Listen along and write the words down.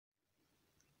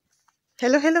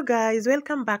Hello guys,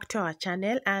 welcome back to our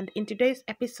channel. And in today's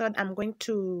episode, I'm going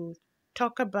to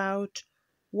talk about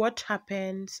what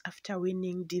happens after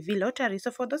winning DV lottery.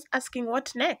 So, for those asking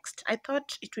what next, I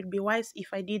thought it would be wise if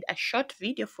I did a short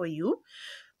video for you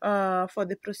for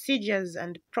the procedures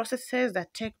and processes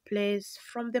that take place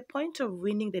from the point of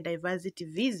winning the diversity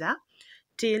visa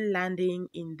till landing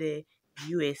in the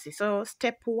USA. So,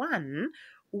 step one,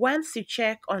 once you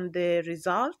check on the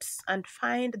results and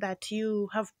find that you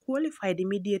have qualified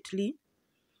immediately,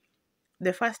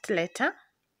 the first letter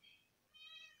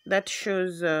that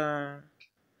shows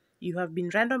you have been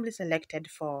randomly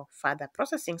selected for further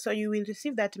processing. So you will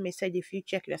receive that message if you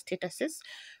check your statuses,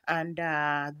 and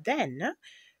then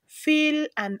fill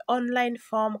an online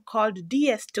form called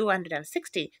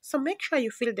DS260. So make sure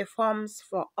you fill the forms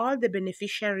for all the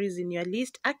beneficiaries in your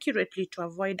list accurately to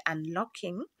avoid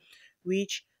unlocking,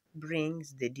 which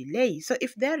brings the delay. So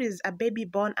if there is a baby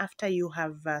born after you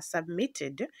have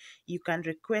submitted, you can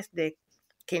request the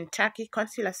Kentucky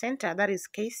Consular Center, that is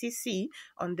KCC,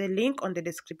 on the link on the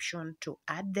description to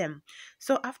add them.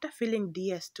 So after filling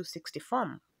DS260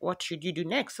 form, what should you do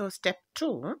next? So step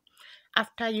two,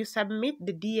 after you submit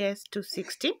the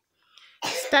DS260,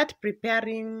 start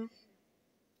preparing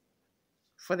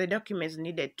for the documents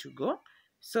needed to go.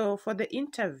 So for the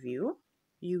interview,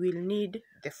 you will need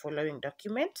the following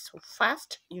documents.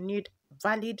 First, you need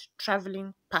valid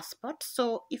traveling passport.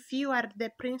 So if you are the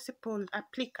principal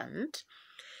applicant,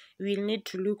 you will need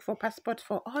to look for passport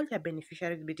for all your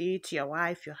beneficiaries, be it your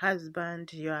wife, your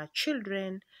husband, your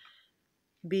children,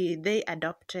 be they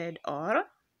adopted or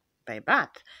by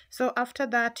birth. So after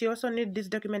that, you also need this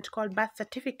document called birth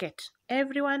certificate.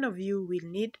 Every one of you will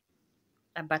need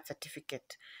a birth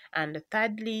certificate. And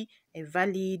thirdly, a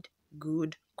valid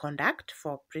good conduct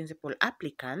for principal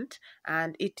applicant,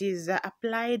 and it is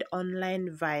applied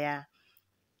online via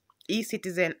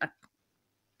eCitizen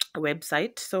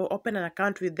website. So open an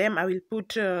account with them. I will put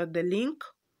the link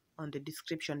on the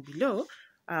description below,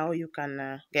 or you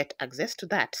can get access to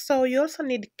that. So you also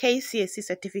need KCSE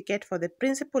certificate for the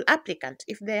principal applicant.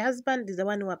 If the husband is the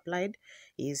one who applied,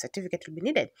 his certificate will be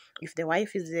needed. If the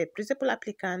wife is the principal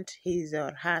applicant, his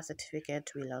or her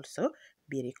certificate will also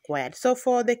be required. So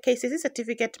for the KCSE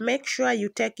certificate, make sure you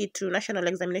take it to National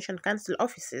Examination Council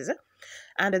offices,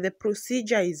 and the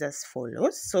procedure is as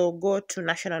follows. So go to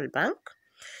National Bank.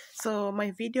 So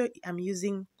my video, I'm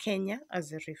using Kenya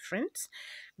as a reference.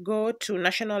 Go to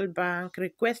National Bank,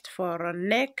 request for a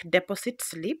NEC deposit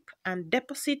slip, and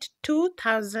deposit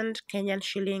 2,000 Kenyan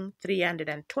shilling,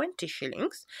 320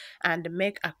 shillings, and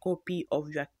make a copy of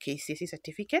your KCC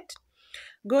certificate.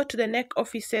 Go to the NEC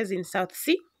offices in South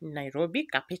Sea, Nairobi,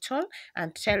 capital,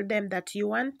 and tell them that you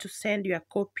want to send your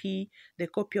copy, the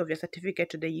copy of your certificate,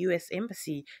 to the US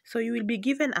Embassy. So you will be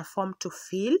given a form to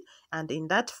fill, and in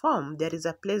that form, there is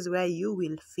a place where you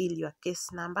will fill your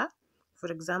case number. For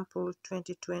example,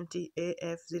 2020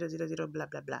 AF000 blah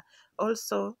blah blah.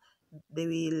 Also, they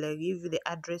will give you the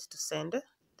address to send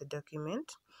the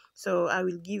document. So I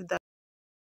will give that.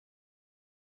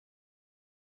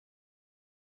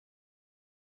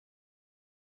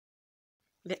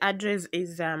 The address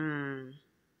is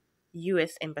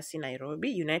US Embassy,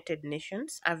 Nairobi, United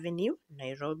Nations Avenue,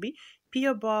 Nairobi,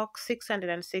 PO Box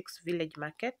 606, Village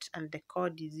Market, and the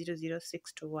code is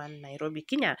 00621, Nairobi,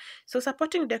 Kenya. So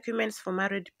supporting documents for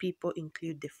married people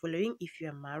include the following. If you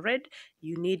are married,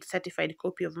 you need certified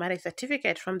copy of marriage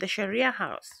certificate from the Sharia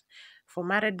house. For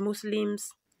married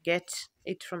Muslims, get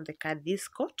it from the Qadhi's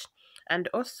court. And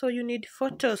also you need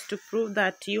photos to prove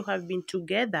that you have been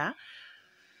together,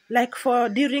 like for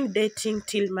during dating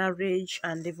till marriage,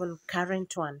 and even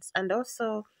current ones. And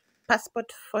also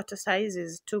passport photo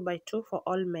sizes 2x2 for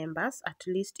all members, at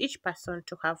least each person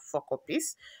to have 4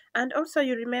 copies. And also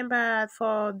you remember,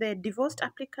 for the divorced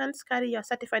applicants, carry your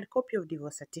certified copy of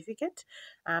divorce certificate.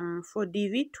 For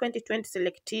DV 2020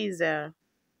 selectees,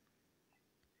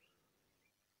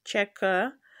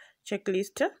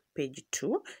 checklist page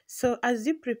 2. So as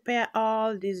you prepare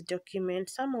all these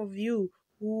documents, some of you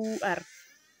who are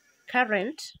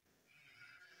current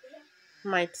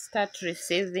might start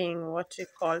receiving what we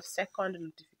call second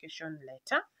notification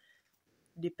letter,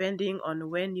 depending on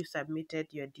when you submitted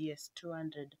your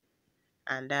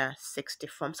DS260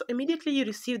 form. So immediately you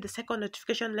receive the second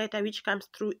notification letter, which comes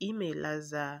through email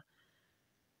as a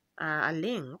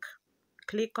link.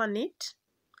 Click on it,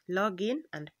 log in,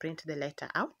 and print the letter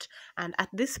out. And at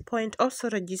this point, also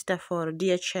register for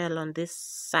DHL on this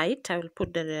site. I will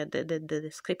put the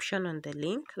description on the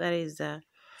link. That is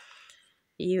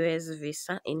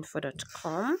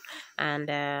usvisainfo.com, and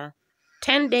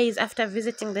 10 days after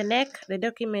visiting the NEC, the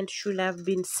document should have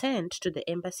been sent to the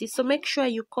embassy. So make sure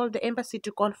you call the embassy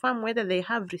to confirm whether they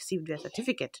have received your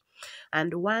certificate.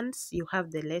 And once you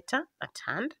have the letter at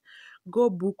hand, go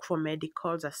book for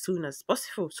medicals as soon as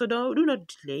possible. So do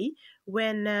not delay.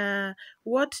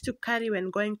 What to carry when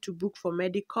going to book for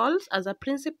medicals? As a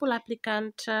principal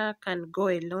applicant can go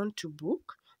alone to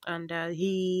book, and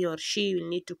he or she will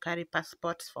need to carry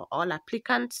passports for all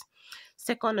applicants.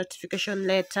 Second, notification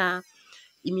letter,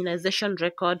 immunization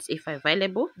records if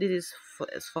available. This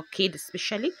is for kids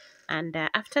especially. And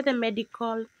after the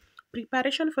medical,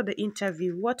 preparation for the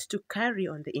interview, what to carry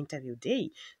on the interview day.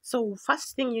 So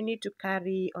first thing you need to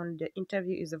carry on the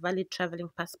interview is a valid traveling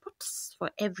passports for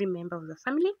every member of the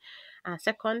family.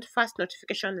 Second, first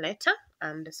notification letter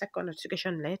and the second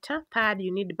notification letter. Third,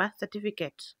 you need birth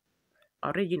certificate,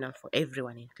 original for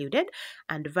everyone included,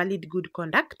 and valid good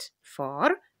conduct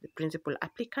for the principal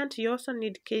applicant. You also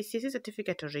need KCC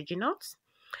certificate originals,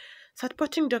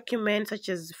 supporting documents such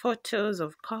as photos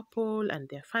of couple and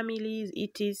their families,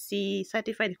 etc.,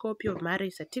 certified copy of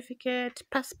marriage certificate,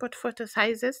 passport photo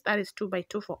sizes, that is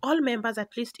 2x2 for all members, at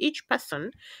least each person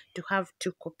to have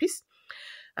 2 copies.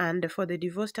 And for the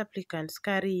divorced applicants,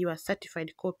 carry your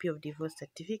certified copy of divorce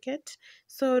certificate.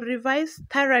 So revise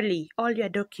thoroughly all your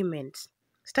documents,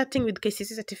 starting with KCC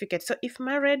certificate. So if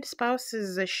married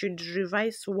spouses should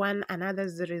revise one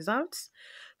another's results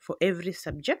for every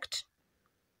subject.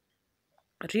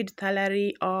 Read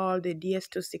thoroughly all the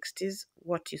DS260s,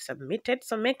 what you submitted.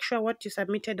 So make sure what you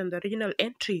submitted on the original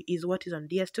entry is what is on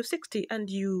DS260 and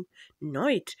you know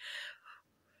it.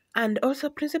 And also,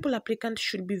 principal applicants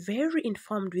should be very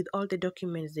informed with all the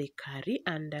documents they carry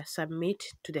and submit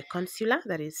to the consular,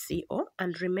 that is CO.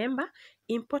 And remember,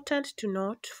 important to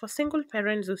note, for single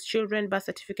parents whose children birth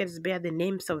certificates bear the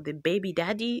names of the baby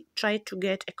daddy, try to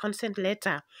get a consent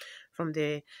letter from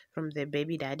the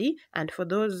baby daddy. And for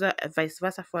those vice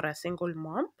versa for a single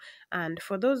mom. And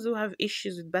for those who have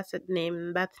issues with birth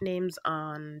names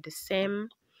on the same,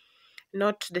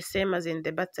 not the same as in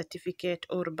the birth certificate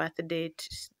or birth date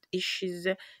issues,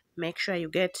 make sure you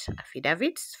get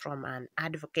affidavits from an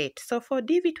advocate. So for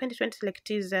DV 2020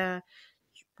 selectees,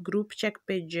 group check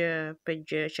page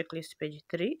checklist page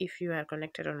 3 if you are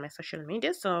connected on my social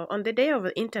media. So on the day of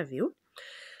the interview,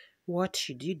 what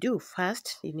should you do?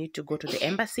 First, you need to go to the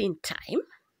embassy in time.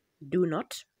 Do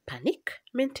not panic.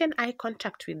 Maintain eye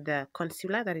contact with the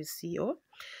consular, that is CO.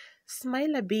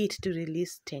 Smile a bit to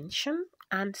release tension.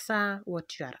 Answer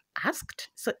what you are asked.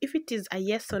 So if it is a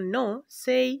yes or no,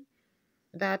 say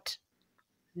that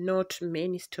not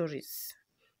many stories.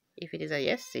 If it is a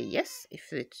yes, say yes.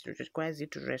 If it requires you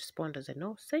to respond as a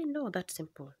no, say no. That's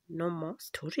simple. No more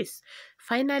stories.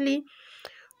 Finally,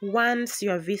 once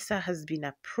your visa has been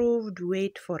approved,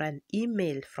 wait for an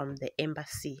email from the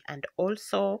embassy and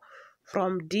also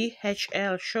from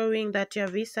DHL showing that your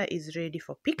visa is ready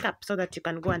for pickup so that you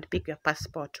can go and pick your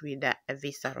passport with a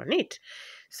visa on it.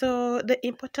 So the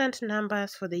important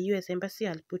numbers for the US Embassy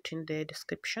I'll put in the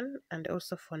description, and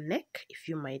also for NEC if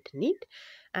you might need.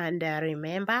 And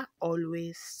remember,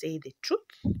 always say the truth.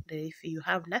 If you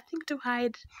have nothing to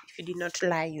hide, if you do not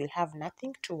lie, you'll have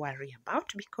nothing to worry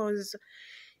about, because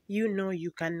you know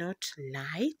you cannot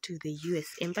lie to the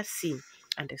US Embassy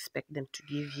and expect them to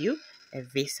give you a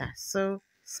visa. So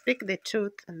speak the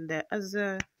truth, and as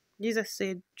Jesus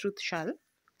said, truth shall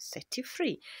set you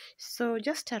free. So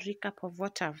just a recap of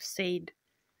what I've said,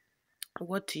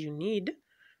 what you need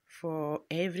for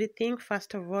everything.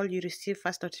 First of all, you receive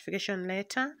first notification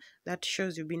letter that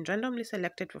shows you've been randomly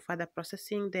selected for further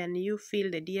processing. Then you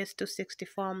fill the DS260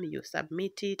 form, you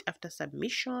submit it. After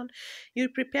submission, you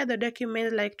prepare the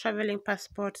documents like traveling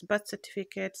passports, birth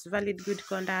certificates, valid good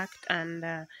conduct, and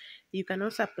you can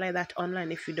also apply that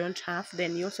online if you don't have.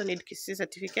 Then you also need KCC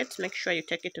certificates. Make sure you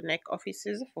take it to NEC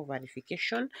offices for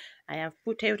verification. I have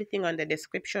put everything on the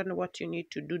description, what you need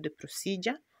to do, the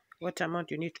procedure, what amount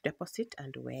you need to deposit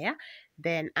and where.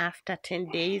 Then after 10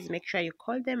 days, make sure you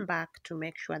call them back to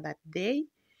make sure that they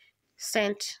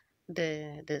sent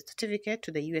the certificate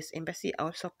to the US Embassy.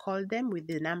 Also call them with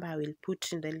the number I will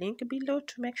put in the link below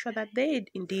to make sure that they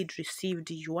indeed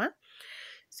received your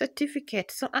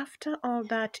certificate. So after all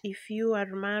that, if you are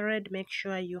married, make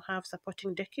sure you have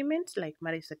supporting documents like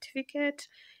marriage certificate,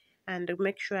 and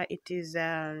make sure it is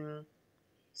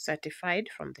certified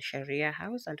from the Sharia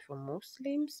house, and for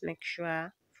Muslims, make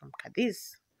sure from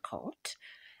Qadhi's court.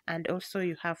 And also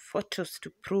you have photos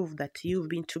to prove that you've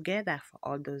been together for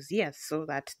all those years, so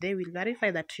that they will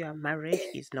verify that your marriage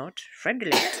is not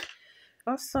fraudulent.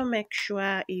 Also make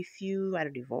sure if you are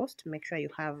divorced, make sure you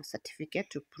have a certificate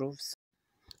to prove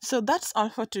So that's all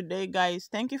for today, guys.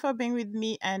 Thank you for being with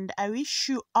me, and I wish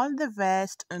you all the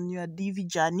best on your DV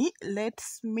journey.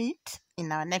 Let's meet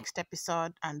in our next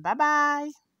episode, and bye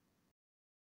bye.